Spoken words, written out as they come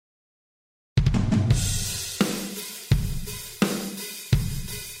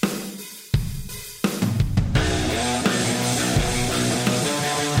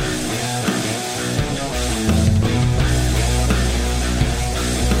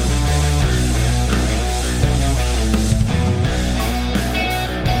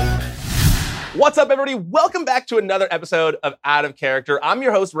What's up, everybody? Welcome back to another episode of Out of Character. I'm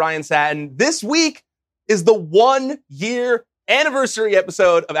your host, Ryan Satin. This week is the 1-year anniversary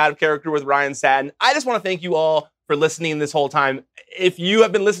episode of Out of Character with Ryan Satin. I just want to thank you all for listening this whole time. If you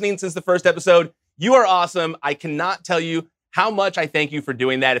have been listening since the first episode, you are awesome. I cannot tell you how much I thank you for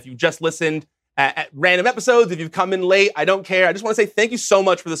doing that. If you've just listened at random episodes, if you've come in late, I don't care. I just want to say thank you so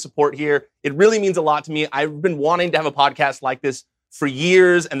much for the support here. It really means a lot to me. I've been wanting to have a podcast like this for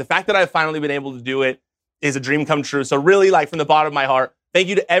years, and the fact that I've finally been able to do it is a dream come true. So really, from the bottom of my heart, thank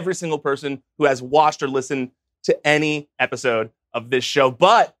you to every single person who has watched or listened to any episode of this show.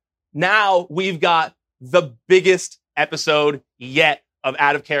 But now we've got the biggest episode yet of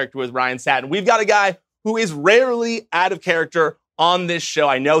Out of Character with Ryan Satin. We've got a guy who is rarely out of character on this show.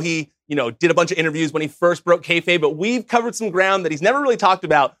 I know he, did a bunch of interviews when he first broke kayfabe, but we've covered some ground that he's never really talked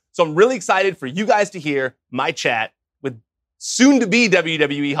about. So I'm really excited for you guys to hear my chat with soon-to-be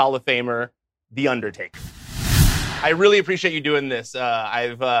WWE Hall of Famer, The Undertaker. I really appreciate you doing this.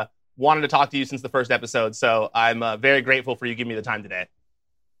 I've wanted to talk to you since the first episode, so I'm very grateful for you giving me the time today.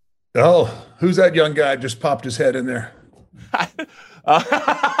 Oh, who's that young guy just popped his head in there? I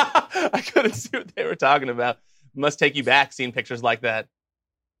couldn't see what they were talking about. Must take you back seeing pictures like that.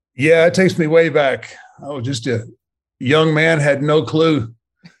 Yeah, it takes me way back. I was just a young man, had no clue.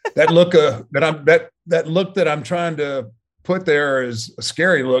 That look that look that I'm trying to put there is a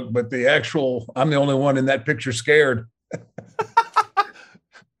scary look, but I'm the only one in that picture scared.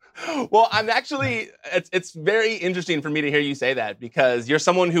 Well, it's very interesting for me to hear you say that, because you're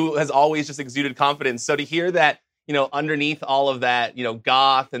someone who has always just exuded confidence. So to hear that, underneath all of that,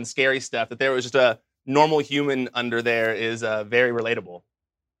 goth and scary stuff, that there was just a normal human under there is very relatable.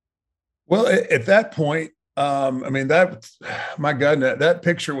 Well, at that point, my God, that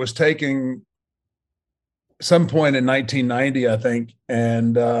picture was taken some point in 1990, I think.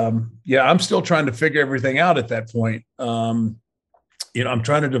 And I'm still trying to figure everything out at that point. I'm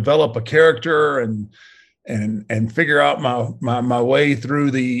trying to develop a character and figure out my way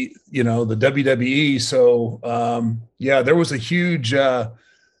through the WWE. So there was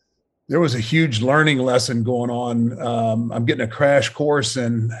a huge learning lesson going on. I'm getting a crash course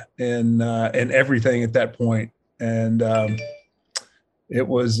in everything at that point. And it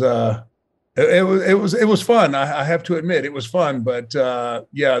was fun. I have to admit it was fun, but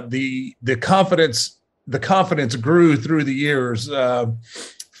the confidence grew through the years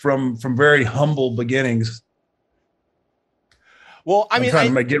from very humble beginnings. Well, I'm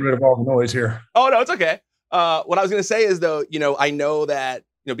trying to get rid of all the noise here. Oh no, it's okay. What I was going to say is, though, I know that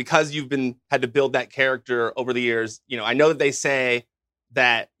because you've had to build that character over the years. I know that they say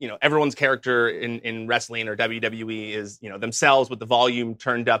that everyone's character in wrestling or WWE is themselves with the volume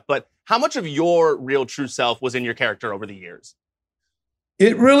turned up. But how much of your real true self was in your character over the years?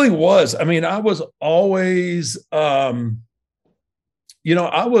 It really was. I mean, I was always,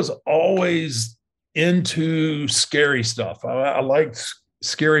 into scary stuff. I liked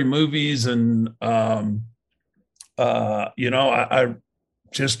scary movies, and I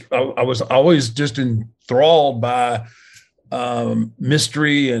was always just enthralled by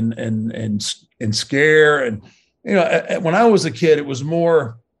mystery and scare. And when I was a kid, it was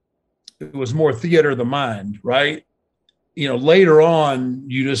more theater of the mind, right? Later on,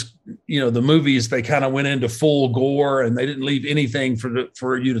 the movies, they kind of went into full gore, and they didn't leave anything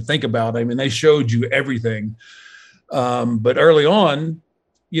for you to think about. I mean, they showed you everything. But early on,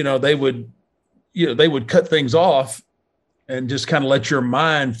 they would cut things off and just kind of let your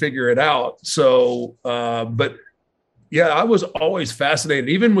mind figure it out. So, I was always fascinated,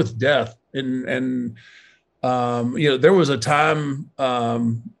 even with death. And there was a time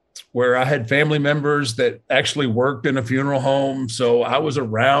where I had family members that actually worked in a funeral home. So I was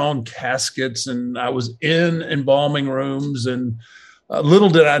around caskets, and I was in embalming rooms. And little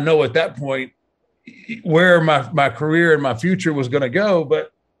did I know at that point where my career and my future was going to go.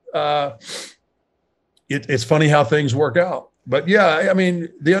 But it's funny how things work out. But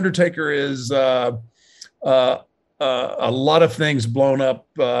The Undertaker is a lot of things blown up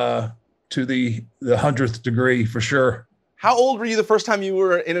to the 100th degree, for sure. How old were you the first time you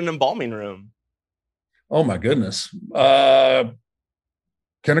were in an embalming room? Oh my goodness.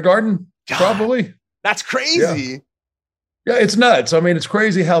 Kindergarten, God, probably. That's crazy. Yeah, it's nuts. I mean, it's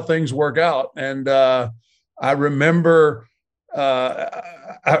crazy how things work out. And I remember as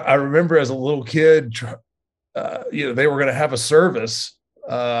a little kid, they were going to have a service,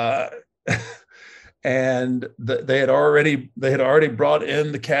 and they had already brought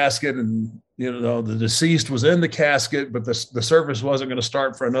in the casket, and the deceased was in the casket, but the service wasn't going to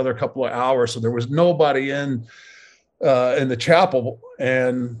start for another couple of hours. So there was nobody in the chapel.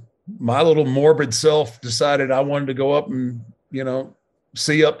 And my little morbid self decided I wanted to go up and,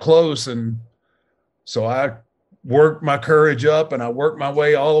 see up close. And so I worked my courage up and I worked my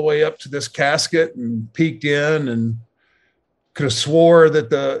way all the way up to this casket and peeked in and could have swore that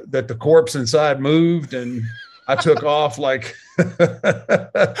the corpse inside moved, and I took off like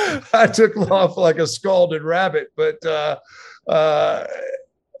a scalded rabbit. But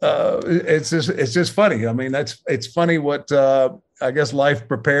it's just funny. I mean, it's funny what I guess life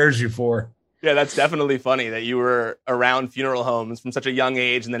prepares you for. Yeah, that's definitely funny that you were around funeral homes from such a young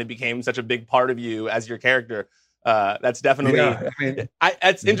age, and then it became such a big part of you as your character. That's definitely,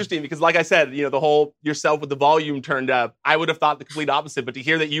 it's interesting because, like I said, the whole yourself with the volume turned up, I would have thought the complete opposite, but to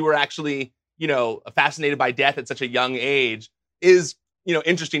hear that you were actually, fascinated by death at such a young age is,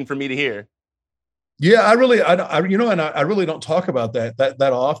 interesting for me to hear. Yeah, I really don't talk about that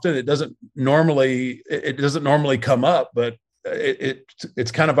often. It doesn't normally come up, but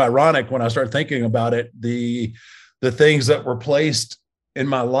it's kind of ironic when I start thinking about it. The things that were placed in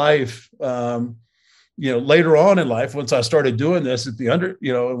my life, later on in life, once I started doing this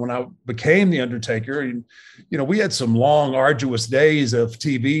when I became the Undertaker, we had some long, arduous days of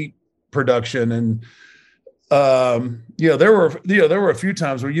TV production, and there were a few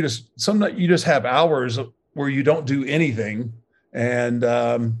times where you just have hours where you don't do anything, and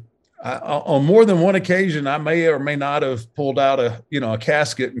on more than one occasion, I may or may not have pulled out a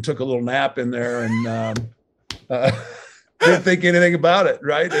casket and took a little nap in there, and didn't think anything about it.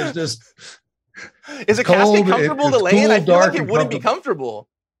 Right? It's just. Is a casket comfortable to lay in? I feel like it wouldn't be comfortable.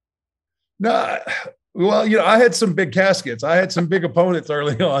 No, well, I had some big caskets. I had some big opponents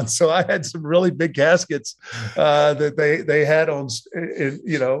early on, so I had some really big caskets that they had on,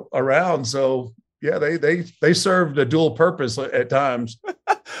 around. So yeah, they served a dual purpose at times.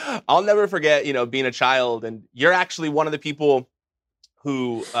 I'll never forget, being a child, and you're actually one of the people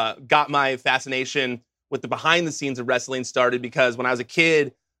who got my fascination with the behind the scenes of wrestling started, because when I was a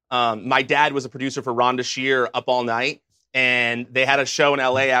kid, my dad was a producer for Rhonda Shear Up All Night, and they had a show in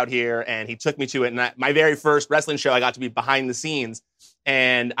LA out here, and he took me to it. And my very first wrestling show, I got to be behind the scenes.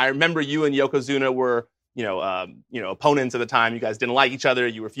 And I remember you and Yokozuna were, opponents at the time. You guys didn't like each other.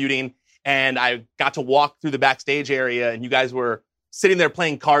 You were feuding. And I got to walk through the backstage area, and you guys were sitting there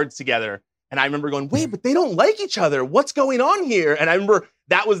playing cards together. And I remember going, wait, but they don't like each other. What's going on here? And I remember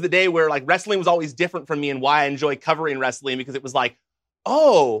that was the day where, like, wrestling was always different from me, and why I enjoy covering wrestling, because it was like,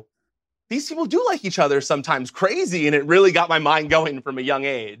 oh, these people do like each other sometimes. Crazy. And it really got my mind going from a young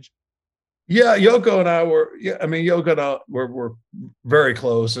age. Yeah, Yoko and I were, Yoko and I were very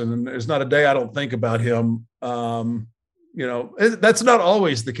close, and there's not a day I don't think about him. That's not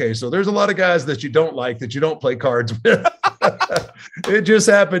always the case. So there's a lot of guys that you don't like, that you don't play cards with. It just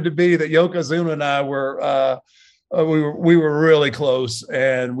happened to be that Yokozuna and I were, we were really close,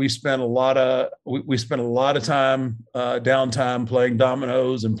 and we spent a lot of time downtime playing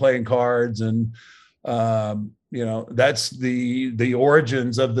dominoes and playing cards, and that's the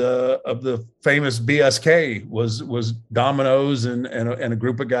origins of the famous BSK was dominoes and a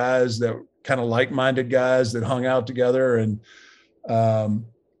group of guys that kind of like-minded guys that hung out together. And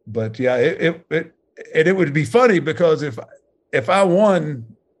but yeah, it would be funny, because if I won.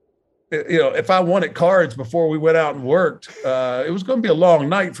 If I wanted cards before we went out and worked, it was going to be a long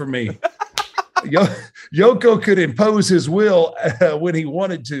night for me. Yoko could impose his will when he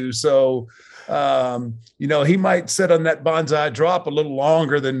wanted to. So, he might sit on that bonsai drop a little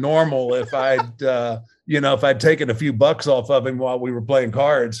longer than normal if I'd taken a few bucks off of him while we were playing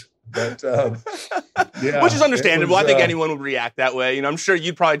cards. But yeah, which is understandable. I think anyone would react that way. I'm sure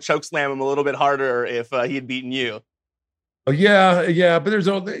you'd probably choke slam him a little bit harder if he had beaten you. Oh, yeah, but there's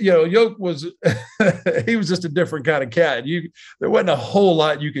Yoke was he was just a different kind of cat. There wasn't a whole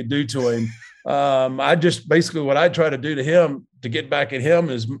lot you could do to him. I just basically, what I try to do to him to get back at him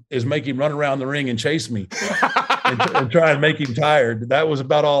is make him run around the ring and chase me and try and make him tired. That was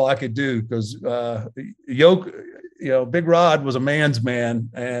about all I could do, because Yoke, Big Rod was a man's man,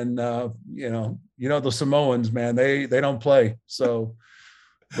 and the Samoans, man, they don't play. So.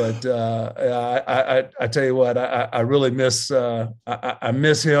 But I tell you what, I really miss I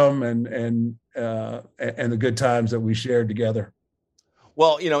miss him and the good times that we shared together.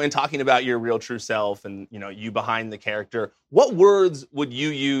 Well, in talking about your real true self and you behind the character, what words would you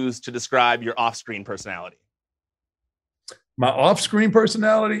use to describe your off-screen personality? My off-screen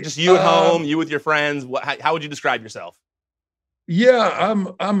personality, just you at home, you with your friends. How would you describe yourself? Yeah,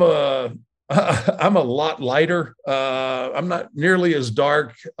 I'm a lot lighter. I'm not nearly as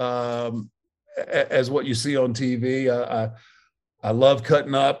dark as what you see on TV. I love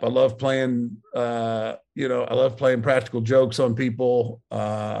cutting up. I love playing, I love playing practical jokes on people.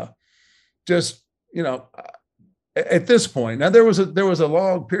 just, at this point, now there was a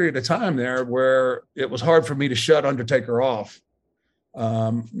long period of time there where it was hard for me to shut Undertaker off.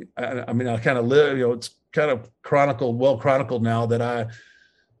 I mean, I kind of live, it's kind of well chronicled now that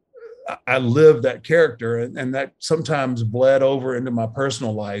I lived that character, and that sometimes bled over into my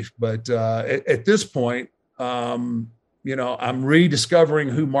personal life. But at this point, I'm rediscovering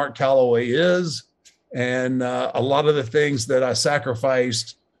who Mark Calloway is, and a lot of the things that I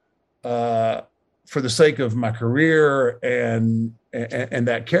sacrificed for the sake of my career and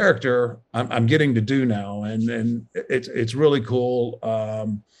that character, I'm getting to do now, and it's really cool.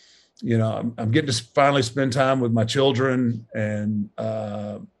 I'm getting to finally spend time with my children, and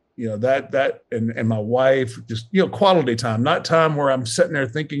that and my wife, just quality time, not time where I'm sitting there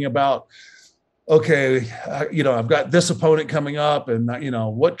thinking about, okay, I've got this opponent coming up, and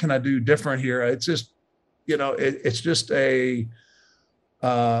what can I do different here? It's just, it's just a.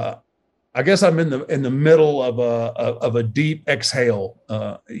 I guess I'm in the middle of a deep exhale.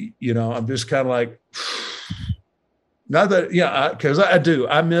 I'm just kind of like, not that, because I do.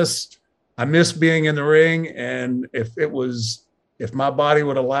 I miss being in the ring, and if my body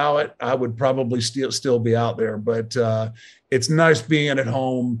would allow it, I would probably still be out there. But it's nice being at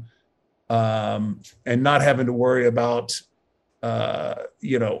home and not having to worry about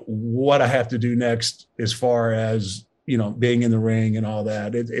what I have to do next as far as being in the ring and all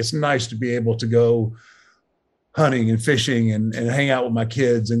that. It's nice to be able to go hunting and fishing and hang out with my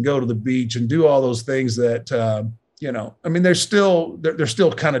kids and go to the beach and do all those things that, I mean, they're still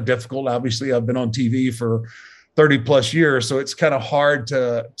kind of difficult. Obviously, I've been on TV for 30 plus years, so it's kind of hard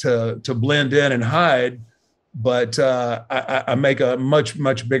to blend in and hide. But I make a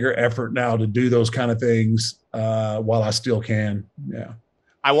much bigger effort now to do those kind of things while I still can. Yeah.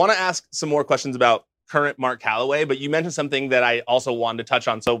 I want to ask some more questions about current Mark Calloway, but you mentioned something that I also wanted to touch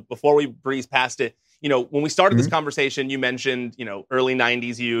on. So before we breeze past it, when we started this conversation, you mentioned, early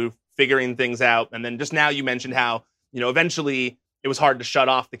 90s, you figuring things out. And then just now you mentioned how, eventually it was hard to shut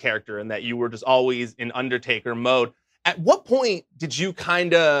off the character and that you were just always in Undertaker mode. At what point did you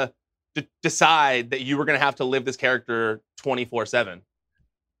kind of decide that you were going to have to live this character 24/7?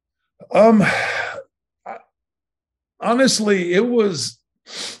 Honestly, it was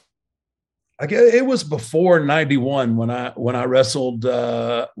before 91 when I wrestled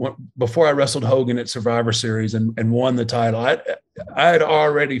before I wrestled Hogan at Survivor Series and won the title. I had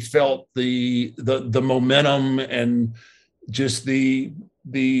already felt the momentum and just the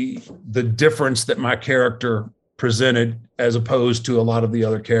difference that my character presented as opposed to a lot of the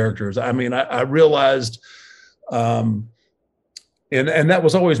other characters. I mean, I realized, and that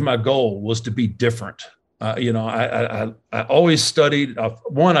was always my goal, was to be different. I always studied.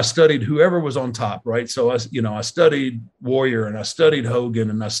 I studied whoever was on top, right? So I studied Warrior, and I studied Hogan,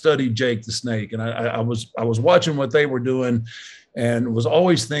 and I studied Jake the Snake, and I was watching what they were doing, and was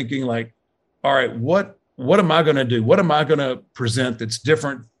always thinking like, all right, what am I going to do? What am I going to present that's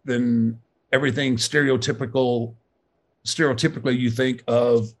different than everything stereotypically you think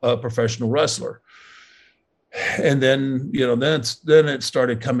of a professional wrestler? And then, then it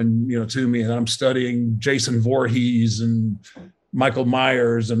started coming, to me, and I'm studying Jason Voorhees and Michael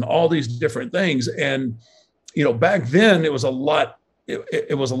Myers and all these different things. And, back then it was a lot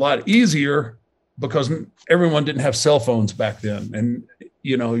easier because everyone didn't have cell phones back then. And,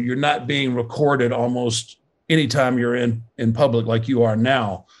 you're not being recorded almost anytime you're in public like you are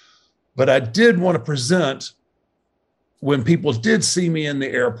now. But I did want to present when people did see me in the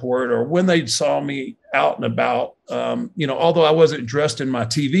airport or when they saw me out and about, although I wasn't dressed in my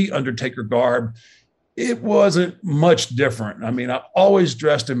TV Undertaker garb, it wasn't much different. I mean, I always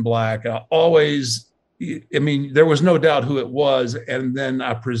dressed in black. There was no doubt who it was. And then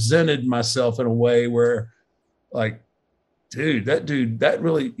I presented myself in a way where, like, that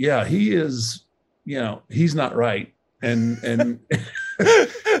really, yeah, he is, he's not right. And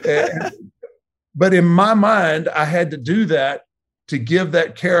but in my mind, I had to do that to give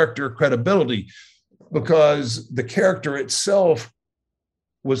that character credibility, because the character itself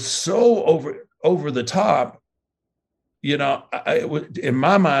was so over the top. In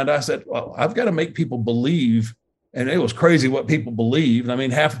my mind, I said, well, I've got to make people believe. And it was crazy what people believed. I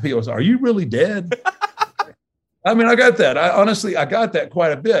mean, half the people was, are you really dead? I mean, I got that. I got that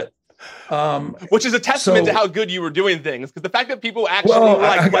quite a bit. Which is a testament to how good you were doing things. Because the fact that people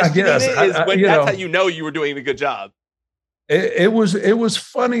actually questioning it is that's how you were doing a good job. It was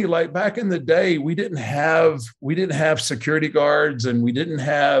funny. Like back in the day, we didn't have security guards, and we didn't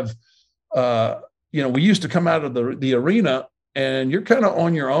have, we used to come out of the arena and you're kind of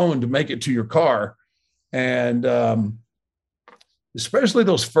on your own to make it to your car. And especially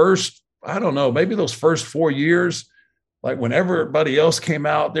those first I don't know, maybe those first 4 years, like when everybody else came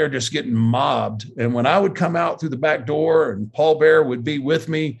out, they're just getting mobbed. And when I would come out through the back door and Paul Bear would be with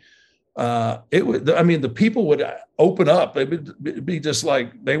me, it would, I mean, the people would open up. It'd be just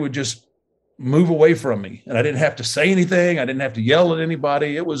like, they would just move away from me, and I didn't have to say anything. I didn't have to yell at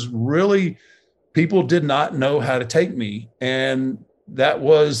anybody. It was really, people did not know how to take me. And that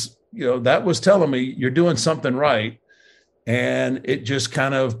was, that was telling me you're doing something right. And it just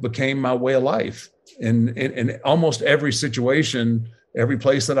kind of became my way of life. And in almost every situation, every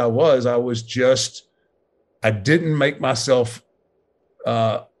place that I was just, I didn't make myself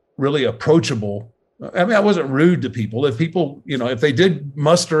really approachable. I mean, I wasn't rude to people. If people, if they did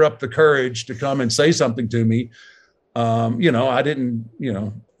muster up the courage to come and say something to me, I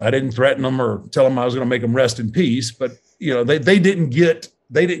didn't threaten them or tell them I was going to make them rest in peace. But they didn't get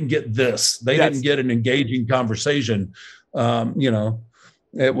this. They didn't get an engaging conversation.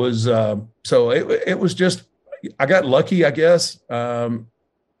 It was so it was just, I got lucky, I guess, in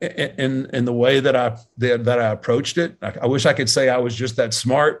the way that I approached it. I wish I could say I was just that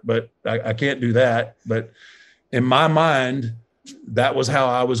smart, but I can't do that. But in my mind, that was how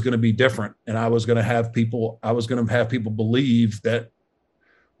I was going to be different, and I was going to have people believe that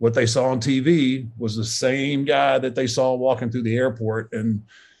what they saw on TV was the same guy that they saw walking through the airport, and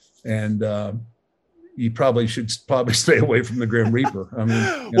you probably should stay away from the Grim Reaper. I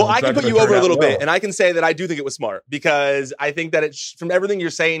mean, well, I can put you over a little bit, and I can say that I do think it was smart, because I think that it's from everything you're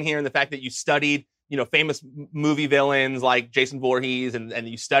saying here and the fact that you studied, famous movie villains like Jason Voorhees, and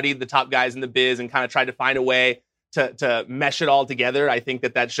you studied the top guys in the biz and kind of tried to find a way to mesh it all together. I think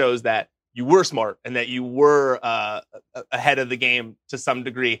that shows that you were smart and that you were ahead of the game to some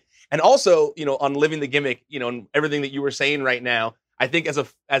degree. And also, on living the gimmick, and everything that you were saying right now, I think as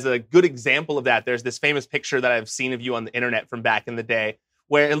a good example of that, there's this famous picture that I've seen of you on the internet from back in the day,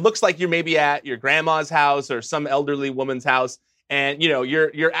 where it looks like you're maybe at your grandma's house or some elderly woman's house, and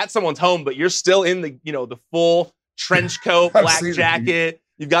you're at someone's home, but you're still in the full trench coat, black jacket.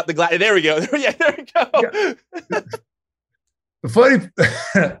 You've got the glass. There we go. Yeah, there we go. Yeah.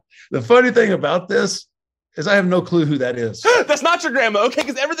 The funny thing about this is I have no clue who that is. That's not your grandma, okay?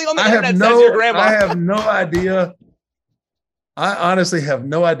 Because everything on the internet says your grandma. I have no idea. I honestly have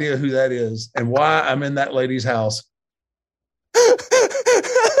no idea who that is and why I'm in that lady's house.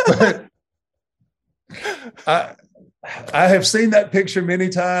 But I have seen that picture many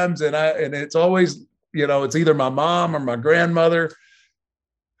times, and it's always, it's either my mom or my grandmother.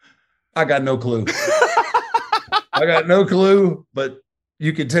 I got no clue. I got no clue, but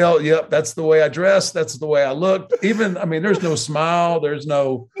you can tell, yep, that's the way I dress. That's the way I look. Even, I mean, there's no smile. There's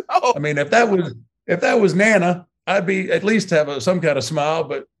no, I mean, if that was Nana, I'd be at least have some kind of smile,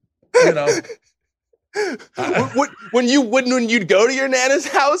 but when you'd go to your Nana's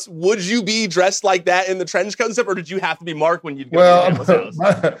house, would you be dressed like that in the trench coat and stuff, or did you have to be Mark when you'd go to your Nana's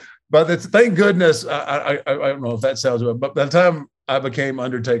house? But thank goodness, I don't know if that sounds right, but by the time I became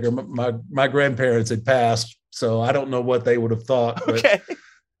Undertaker, my grandparents had passed, so I don't know what they would have thought. Okay.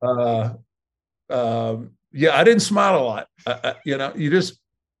 But, yeah, I didn't smile a lot.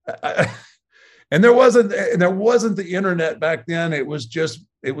 And there wasn't the internet back then. It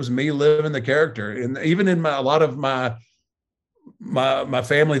was me living the character. And even in a lot of my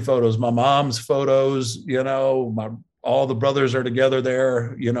family photos, my mom's photos, all the brothers are together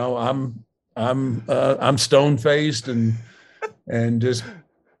there. I'm stone faced and just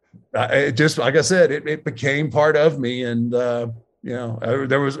like I said, it became part of me. And I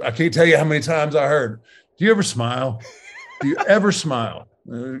can't tell you how many times I heard, "Do you ever smile? Do you ever smile?"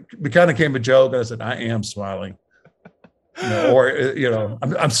 It kind of became a joke. I said, "I am smiling,"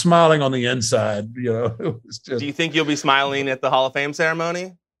 I'm smiling on the inside. It was just, do you think you'll be smiling at the Hall of Fame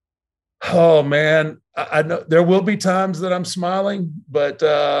ceremony? Oh man, I know there will be times that I'm smiling, but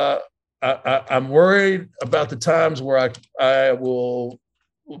I'm worried about the times where I will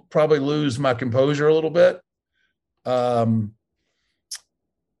probably lose my composure a little bit.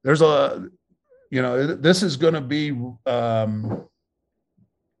 This is going to be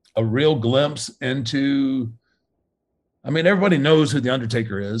a real glimpse into, I mean, everybody knows who the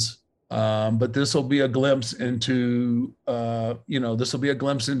Undertaker is, but this will be a glimpse into, this will be a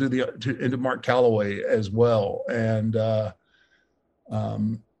glimpse into Mark Calloway as well. And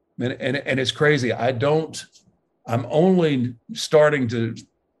it's crazy. I'm only starting to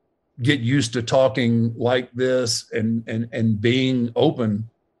get used to talking like this and being open,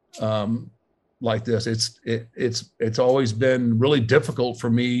 like this. It's always been really difficult for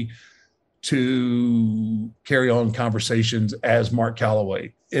me to carry on conversations as Mark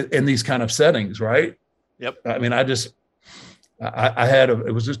Calloway in these kind of settings, right? Yep. I mean, I had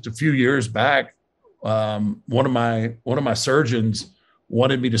it was just a few years back. One of my surgeons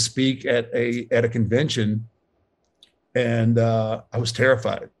wanted me to speak at a convention, and I was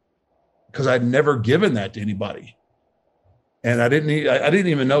terrified because I'd never given that to anybody, and I didn't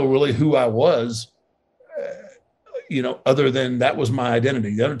even know really who I was, other than that was my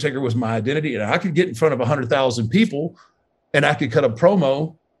identity. The Undertaker was my identity, and I could get in front of 100,000 people, and I could cut a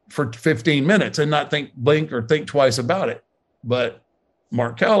promo for 15 minutes and not blink or think twice about it. But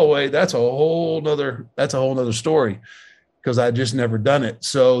Mark Calloway, that's a whole nother story, because I just never done it.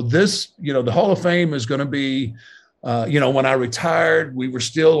 So this, the Hall of Fame is going to be, when I retired, we were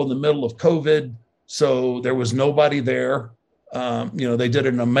still in the middle of COVID. So there was nobody there. They did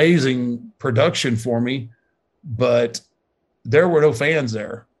an amazing production for me, but there were no fans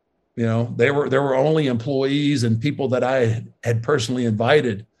there. There were only employees and people that I had personally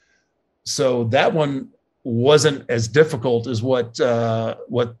invited. So that one wasn't as difficult as what the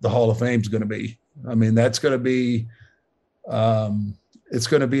Hall of Fame is going to be. I mean, that's going to be, it's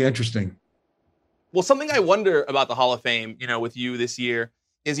going to be interesting. Well, something I wonder about the Hall of Fame, with you this year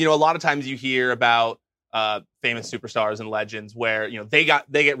is, a lot of times you hear about famous superstars and legends where, they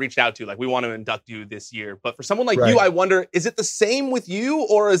get reached out to, like, we want to induct you this year. But for someone like you, I wonder, is it the same with you,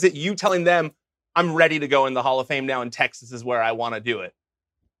 or is it you telling them, I'm ready to go in the Hall of Fame now, and Texas is where I want to do it?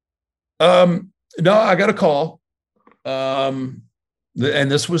 No, I got a call. And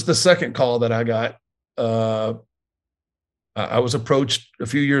this was the second call that I got. I was approached a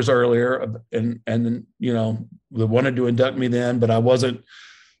few years earlier, and they wanted to induct me then, but I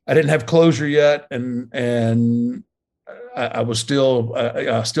didn't have closure yet. And I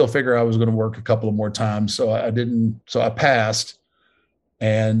still figure I was going to work a couple of more times. So I passed.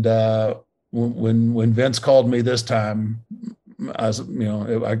 And, when Vince called me this time, I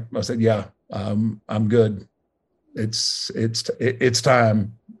said, yeah, I'm good. It's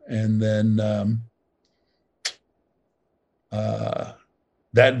time. And then,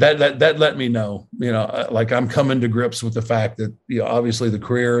 that let me know, like, I'm coming to grips with the fact that, obviously the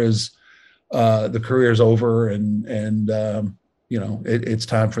career is over, and it's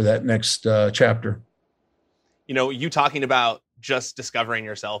time for that next chapter. You talking about just discovering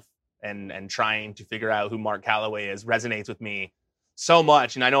yourself and trying to figure out who Mark Calloway is resonates with me so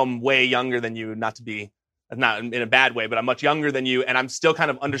much. And I know I'm way younger than you, not in a bad way, but I'm much younger than you. And I'm still kind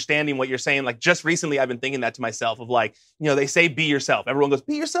of understanding what you're saying. Like, just recently, I've been thinking that to myself of, like, they say, be yourself. Everyone goes,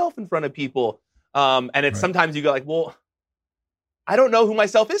 be yourself in front of people. And it's sometimes you go like, well, I don't know who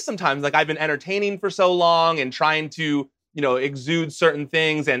myself is sometimes. Like, I've been entertaining for so long and trying to, exude certain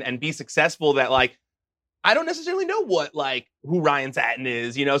things and be successful that, like, I don't necessarily know who Ryan Satin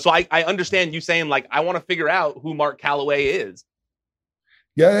is, So I understand you saying, like, I want to figure out who Mark Calloway is.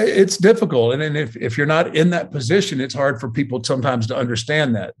 Yeah, it's difficult. And then if you're not in that position, it's hard for people sometimes to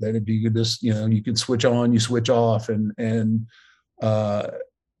understand that if you could just, you can switch on, you switch off. After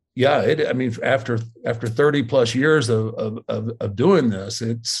 30 plus years of doing this,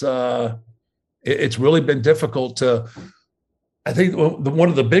 it's really been difficult to, I think one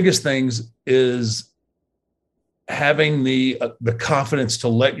of the biggest things is having the confidence to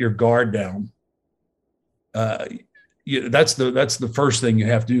let your guard down. That's the first thing you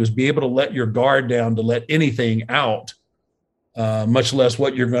have to do, is be able to let your guard down, to let anything out, much less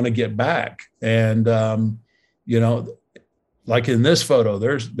what you're going to get back. And, like in this photo,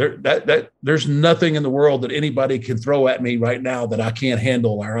 there's nothing in the world that anybody can throw at me right now that I can't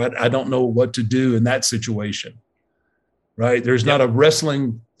handle, or I don't know what to do in that situation. Right. There's not a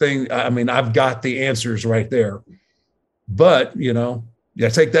wrestling thing. I mean, I've got the answers right there, but, you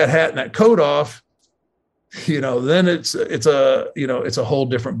take that hat and that coat off, then it's a whole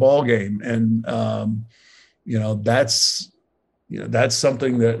different ball game. And, that's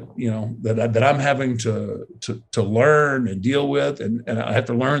something that, that I'm having to learn and deal with. And I have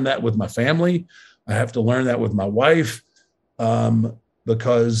to learn that with my family. I have to learn that with my wife,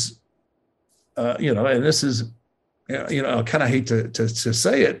 because, and this is, I kind of hate to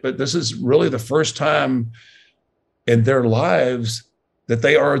say it, but this is really the first time in their lives that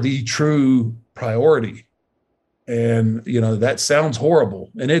they are the true priority. And, that sounds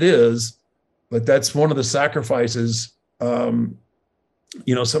horrible, and it is, but that's one of the sacrifices, sometimes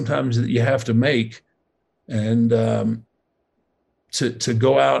that you have to make, and to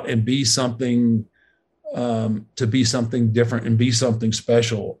go out and be something, to be something different and be something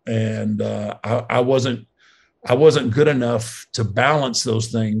special. And I wasn't good enough to balance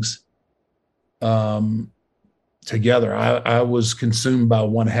those things together. I was consumed by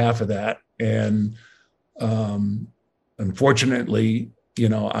one half of that. And unfortunately,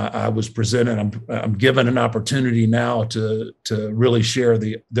 I was presented. I'm given an opportunity now to really share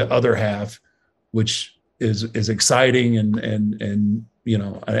the other half, which is exciting, and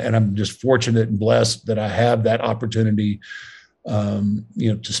I'm just fortunate and blessed that I have that opportunity,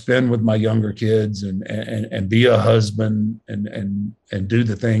 to spend with my younger kids and be a husband and do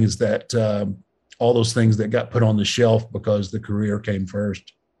the things that all those things that got put on the shelf because the career came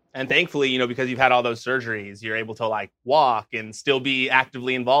first. And thankfully, because you've had all those surgeries, you're able to like walk and still be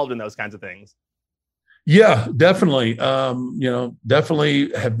actively involved in those kinds of things. Yeah, definitely.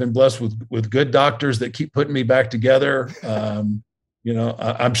 Definitely have been blessed with good doctors that keep putting me back together. I'm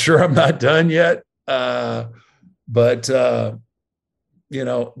sure I'm not done yet, but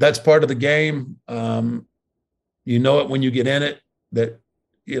that's part of the game. It when you get in it that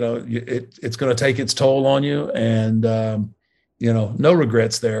it's going to take its toll on you, and no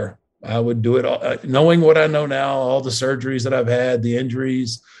regrets there. I would do it all, knowing what I know now, all the surgeries that I've had, the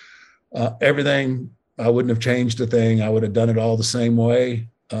injuries, everything. I wouldn't have changed a thing. I would have done it all the same way.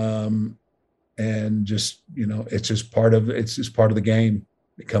 And just, it's just part of the game.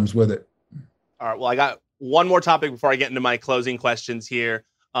 It comes with it. All right. Well, I got one more topic before I get into my closing questions here.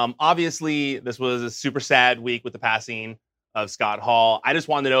 Obviously, this was a super sad week with the passing of Scott Hall. I just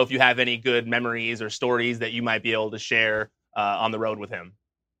wanted to know if you have any good memories or stories that you might be able to share on the road with him.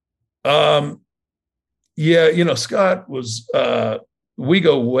 Yeah, Scott was, we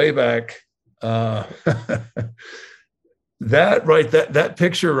go way back. That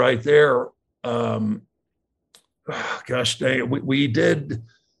picture right there. Gosh dang it. We did,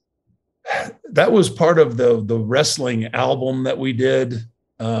 that was part of the wrestling album that we did.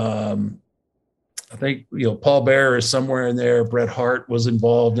 I think, Paul Bearer is somewhere in there. Bret Hart was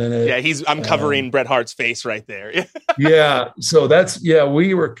involved in it. Yeah, I'm covering Bret Hart's face right there. Yeah. So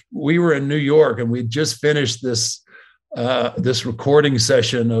we were in New York, and we just finished this recording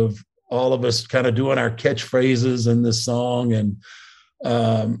session of all of us kind of doing our catchphrases in this song. And,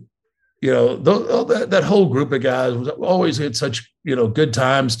 that whole group of guys was always had such, good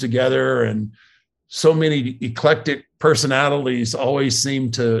times together, and so many eclectic personalities always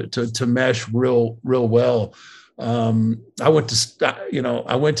seemed to mesh real well. I went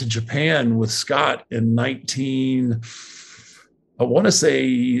to Japan with Scott in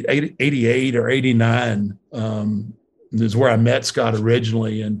 88 or 89. This is where I met Scott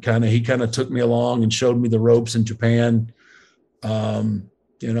originally, and he took me along and showed me the ropes in Japan.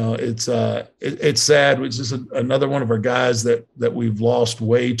 It's sad. It's just another one of our guys that we've lost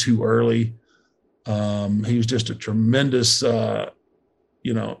way too early. He was just a tremendous, in-ring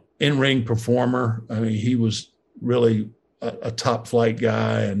performer. I mean, he was really a top flight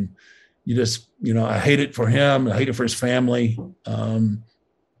guy, and I hate it for him. I hate it for his family.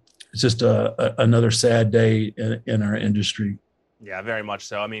 It's just another sad day in our industry. Yeah, very much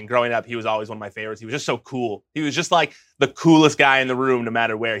so. I mean, growing up, he was always one of my favorites. He was just so cool. He was just like the coolest guy in the room, no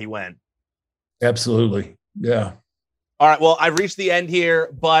matter where he went. Absolutely. Yeah. All right. Well, I've reached the end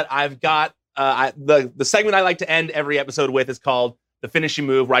here, but I've got the segment I like to end every episode with is called The Finishing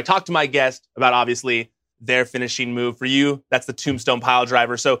Move, where I talk to my guest about, obviously, their finishing move. For you, that's the Tombstone Pile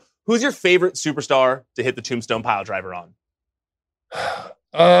Driver. So who's your favorite superstar to hit the Tombstone Pile Driver on?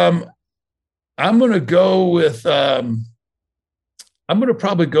 I'm going to go with, I'm going to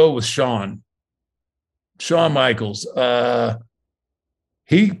probably go with Shawn Michaels.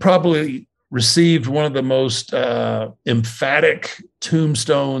 He probably received one of the most emphatic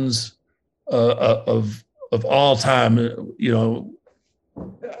tombstones of all time. I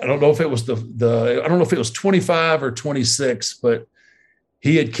don't know if it was I don't know if it was 25 or 26, but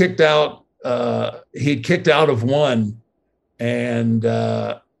he had kicked out of one, and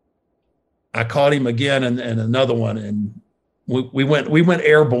I caught him again and another one, and we went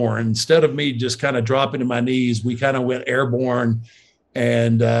airborne. Instead of me just kind of dropping to my knees, we kind of went airborne,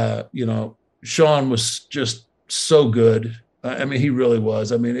 and Shawn was just so good. I mean, he really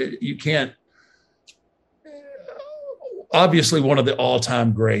was. I mean, you can't. Obviously, one of the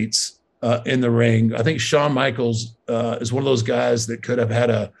all-time greats in the ring. I think Shawn Michaels is one of those guys that could have had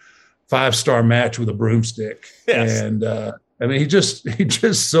a 5-star match with a broomstick. Yes. And I mean, he just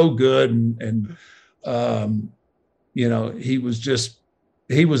so good, and he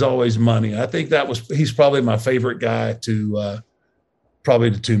was always money. I think he's probably my favorite guy to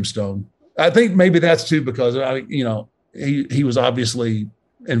probably to Tombstone. I think maybe that's too because he was obviously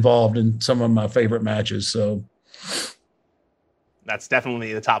involved in some of my favorite matches. So that's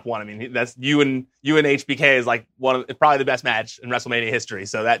definitely the top one. I mean, that's you and HBK is like probably the best match in WrestleMania history.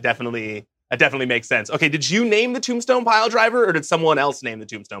 So that definitely makes sense. Okay, did you name the Tombstone Pile Driver, or did someone else name the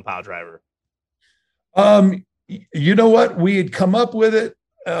Tombstone Pile Driver? You know what? We had come up with it.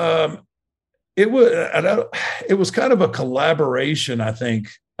 It was kind of a collaboration, I think.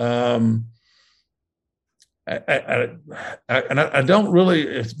 I don't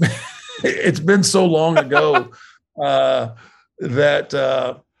really. It's been so long ago that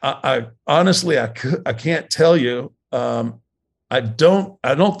I honestly I can't tell you. I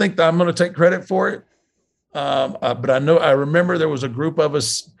don't think that I'm going to take credit for it. But I remember there was a group of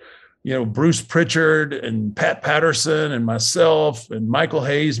us, Bruce Pritchard and Pat Patterson and myself and Michael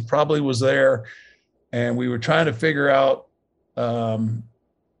Hayes probably was there. And we were trying to figure out,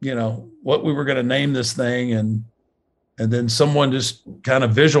 what we were going to name this thing. And then someone just kind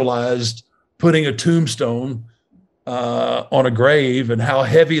of visualized putting a tombstone on a grave and how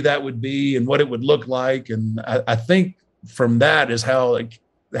heavy that would be and what it would look like. And I think from that is how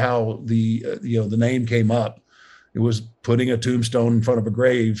the name came up. It was putting a tombstone in front of a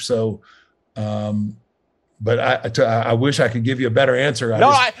grave. So, but I wish I could give you a better answer.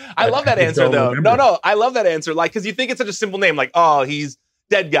 I love that answer though. No, I love that answer. Like, cause you think it's such a simple name, like, oh, he's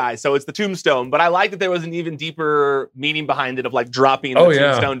dead guy, so it's the tombstone. But I like that there was an even deeper meaning behind it of like dropping the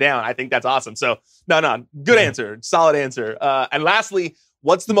tombstone down. I think that's awesome. So no, good answer. Solid answer. And lastly,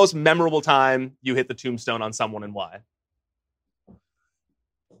 what's the most memorable time you hit the tombstone on someone and why?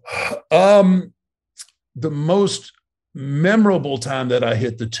 The most memorable time that I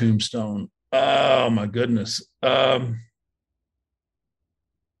hit the tombstone. Oh my goodness. I'm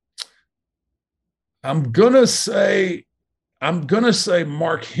gonna say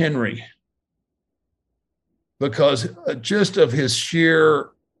Mark Henry, because just of his sheer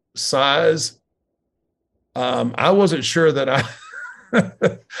size. I wasn't sure that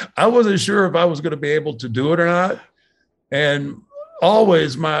I wasn't sure if I was going to be able to do it or not. And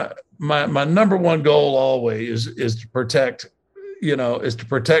always my number one goal always is to protect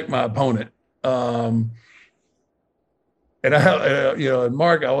my opponent. And and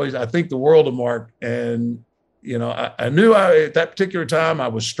Mark, I think the world of Mark. And, I knew at that particular time I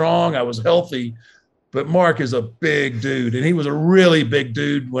was strong, I was healthy, but Mark is a big dude, and he was a really big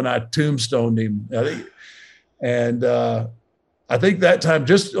dude when I tombstoned him. I think that time,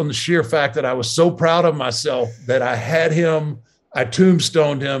 just on the sheer fact that I was so proud of myself that I had him, I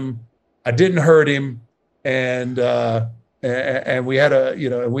tombstoned him, I didn't hurt him, and we had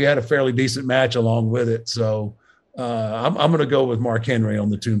a fairly decent match along with it. So I'm going to go with Mark Henry on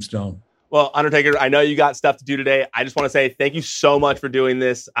the tombstone. Well, Undertaker, I know you got stuff to do today. I just want to say thank you so much for doing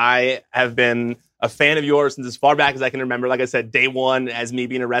this. I have been a fan of yours since as far back as I can remember. Like I said, day one, as me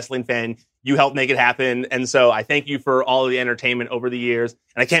being a wrestling fan, you helped make it happen. And so I thank you for all of the entertainment over the years.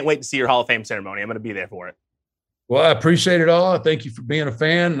 And I can't wait to see your Hall of Fame ceremony. I'm going to be there for it. Well, I appreciate it all. Thank you for being a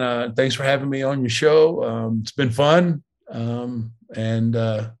fan. Thanks for having me on your show. It's been fun. And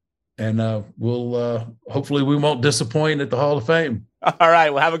we'll hopefully we won't disappoint at the Hall of Fame. All right.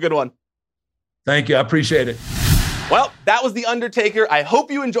 Well, have a good one. Thank you. I appreciate it. Well, that was The Undertaker. I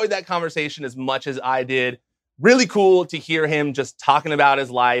hope you enjoyed that conversation as much as I did. Really cool to hear him just talking about his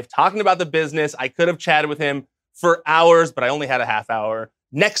life, talking about the business. I could have chatted with him for hours, but I only had a half hour.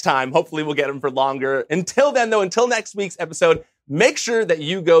 Next time, hopefully we'll get him for longer. Until then, though, until next week's episode, make sure that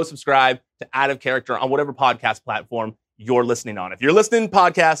you go subscribe to Out of Character on whatever podcast platform you're listening on. If you're listening to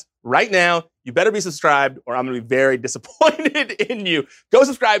podcasts right now, you better be subscribed or I'm going to be very disappointed in you. Go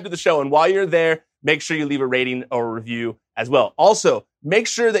subscribe to the show. And while you're there, make sure you leave a rating or a review as well. Also, make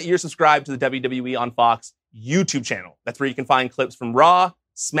sure that you're subscribed to the WWE on Fox YouTube channel. That's where you can find clips from Raw,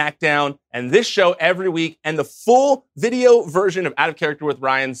 SmackDown, and this show every week. And the full video version of Out of Character with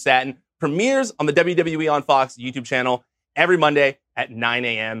Ryan Satin premieres on the WWE on Fox YouTube channel every Monday at 9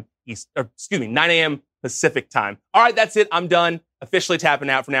 a.m. 9 a.m. Pacific time. All right, that's it. I'm done. Officially tapping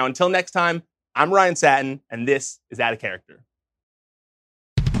out for now. Until next time, I'm Ryan Satin, and this is Out of Character.